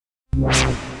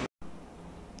Okay,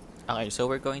 so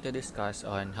we're going to discuss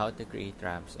on how to create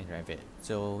ramps in Revit.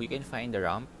 So we can find the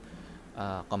ramp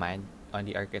command on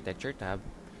the architecture tab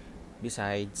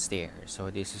beside stair. So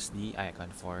this is the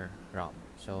icon for ramp.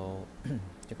 So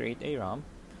to create a ramp,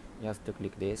 you have to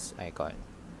click this icon.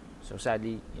 So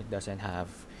sadly, it doesn't have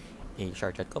a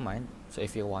shortcut command. So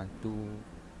if you want to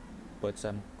put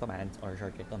some commands or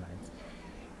shortcut commands,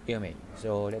 you may.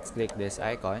 So let's click this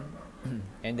icon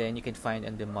and then you can find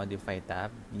in the modify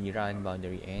tab the run,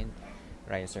 boundary, and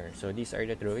riser. So these are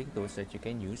the drawing tools that you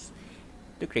can use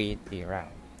to create a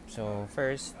ramp. So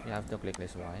first you have to click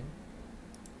this one.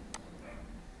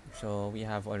 So we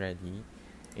have already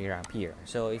a ramp here.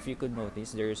 So if you could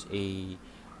notice, there's a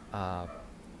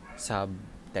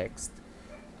subtext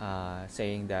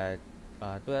saying that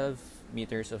 12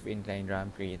 meters of incline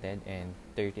ramp created and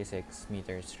 36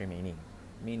 meters remaining,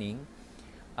 meaning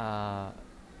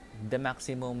the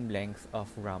maximum length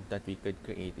of ramp that we could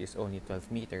create is only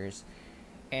 12 meters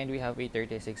and we have a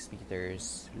 36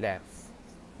 meters left.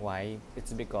 Why?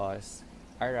 It's because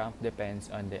our ramp depends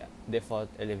on the default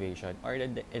elevation or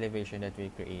the elevation that we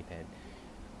created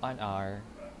on our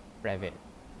Revit.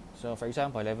 So for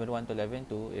example, level 1 to level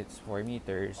 2, it's 4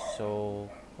 meters. So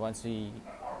once we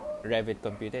Revit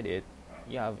computed it,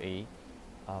 you have a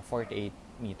 48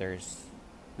 meters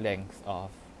length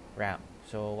of ramp.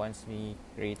 So once we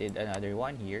created another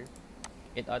one here,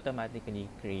 it automatically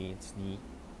creates the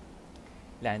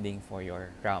landing for your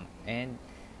ramp. And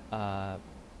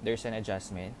there's an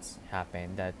adjustment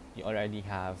happen that you already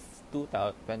have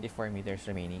 24 meters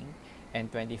remaining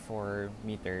and 24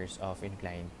 meters of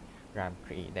inclined ramp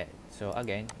created. So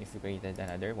again, if you created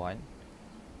another one,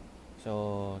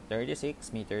 so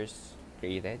 36 meters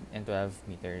created and 12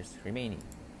 meters remaining.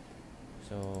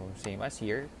 So same as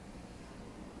here.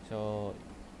 So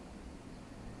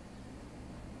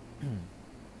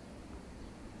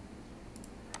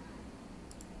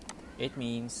it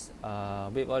means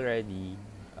we've already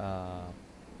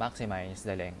maximized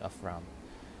the length of ramp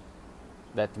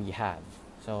that we have.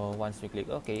 So once we click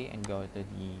OK and go to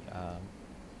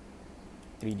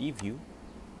the 3D view,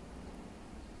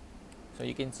 so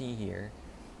you can see here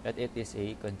that it is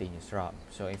a continuous ramp.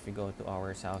 So if we go to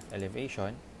our south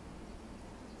elevation,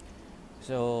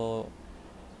 so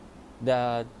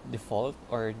the default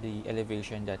or the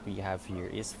elevation that we have here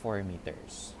is 4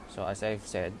 meters. So as I've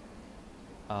said,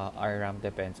 our ramp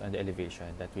depends on the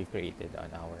elevation that we created on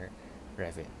our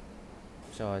Revit.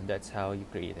 So that's how you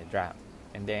create a ramp.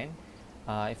 And then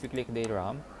if you click the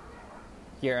ramp,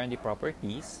 here on the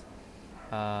properties,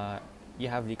 you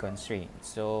have the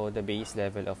constraints. So the base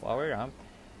level of our ramp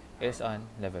is on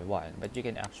level 1, but you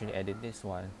can actually edit this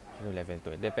one to level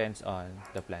 2. It depends on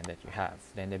the plan that you have.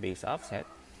 Then the base offset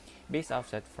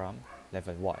from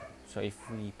level 1. So if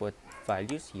we put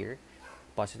values here,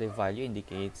 positive value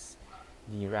indicates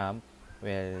the ramp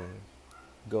will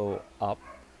go up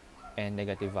and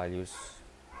negative values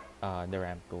the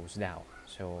ramp goes down.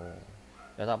 So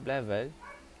the top level,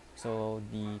 so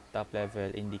the top level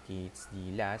indicates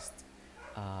the last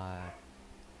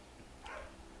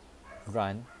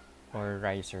run or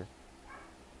riser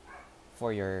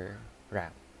for your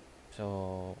ramp.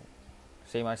 So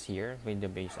same as here with the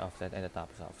base offset and the top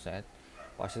offset.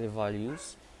 Positive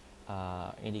values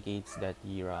indicates that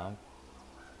the ramp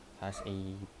has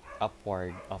a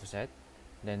upward offset,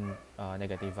 then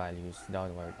negative values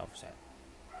downward offset.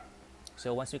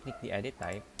 So once you click the edit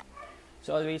type,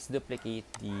 so always duplicate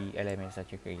the elements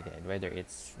that you created, whether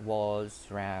it's walls,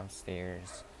 ramps,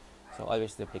 stairs. So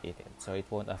always duplicate it, so it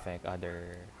won't affect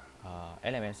other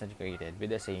elements that you created with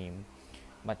the same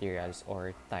materials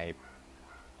or type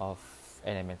of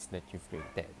elements that you've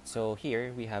created. So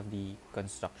here we have the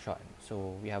construction.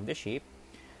 So we have the shape.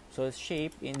 So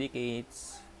shape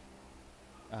indicates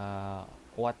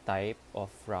what type of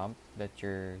ramp that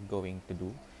you're going to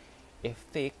do. If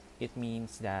thick, it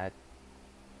means that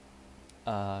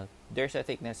there's a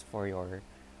thickness for your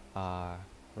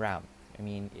ramp. I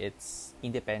mean, it's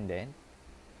independent,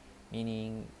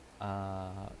 meaning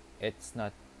it's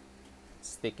not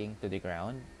sticking to the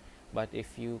ground. But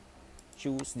if you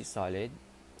choose the solid,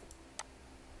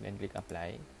 then click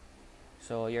apply,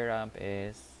 so your ramp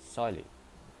is solid.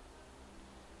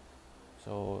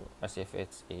 So as if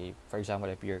it's a, for example,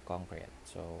 a pure concrete.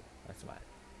 So that's one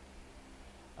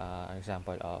an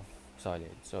example of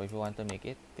solid. So if you want to make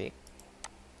it thick,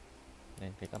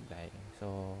 then click apply.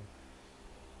 So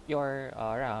your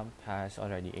ramp has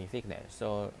already a thickness.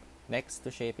 So next to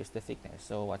shape is the thickness.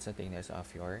 So what's the thickness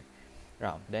of your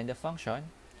ramp? Then the function,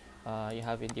 you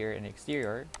have interior and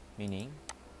exterior, meaning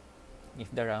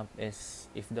if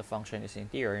the function is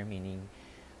interior, meaning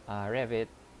Revit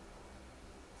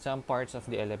some parts of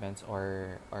the elements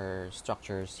or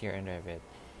structures here in Revit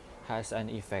has an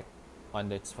effect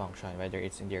on its function, whether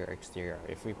it's interior or exterior.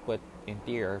 If we put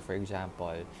interior, for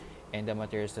example, and the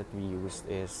materials that we use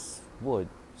is wood,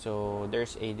 so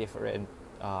there's a different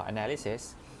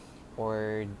analysis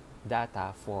or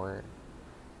data for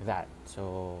that.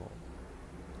 So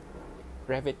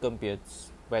Revit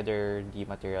computes whether the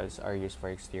materials are used for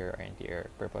exterior or interior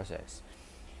purposes.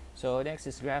 So next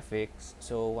is graphics.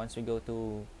 So once we go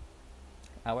to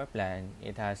our plan,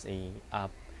 it has a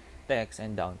up text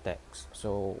and down text.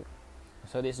 So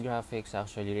this graphics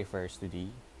actually refers to the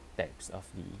text of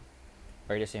the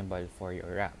or the symbol for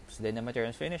your ramps. Then the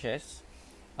materials finishes.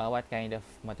 What kind of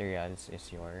materials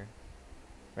is your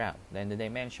ramp? Then the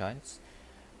dimensions.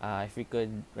 If we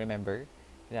could remember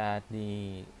that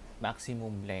the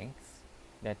maximum length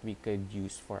that we could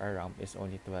use for a ramp is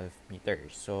only 12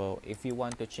 meters. So if you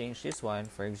want to change this one,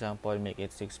 for example, make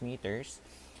it 6 meters,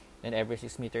 then every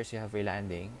 6 meters you have a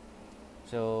landing.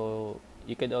 So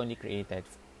you could only create that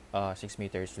 6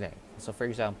 meters length. So for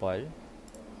example,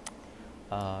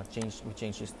 we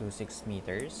change this to 6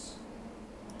 meters.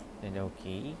 Then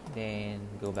okay. Then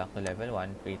go back to level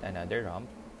 1, create another ramp.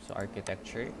 So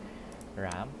architecture,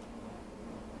 ramp.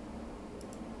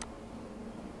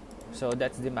 So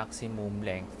that's the maximum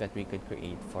length that we could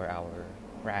create for our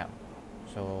ramp.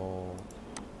 So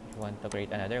if you want to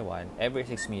create another one, every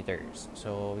 6 meters.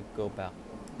 So we go back.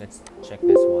 Let's check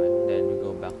this one. Then we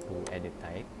go back to edit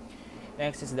type.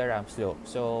 Next is the ramp slope.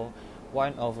 So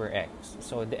 1 over x.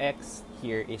 So the x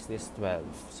here is this 12.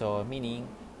 So meaning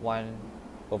 1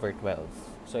 over 12.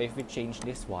 So if we change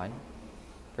this one,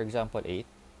 for example 8,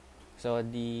 so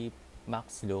the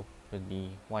max slope would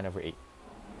be 1 over 8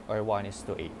 or 1 is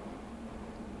to 8.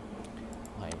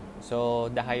 Okay. So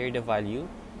the higher the value,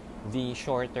 the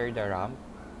shorter the ramp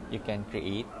you can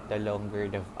create, the longer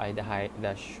the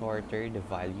shorter the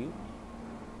value,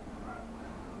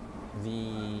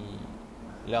 the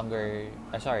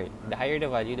higher the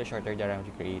value, the shorter the ramp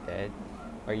you created,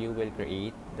 or you will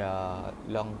create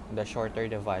the shorter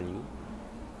the value,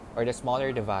 or the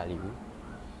smaller the value,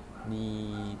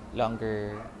 the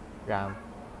longer ramp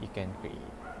you can create.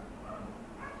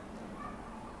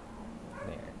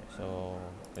 There. So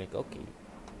click OK.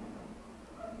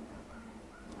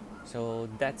 So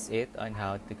that's it on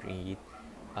how to create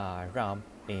a ramp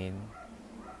in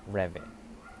Revit.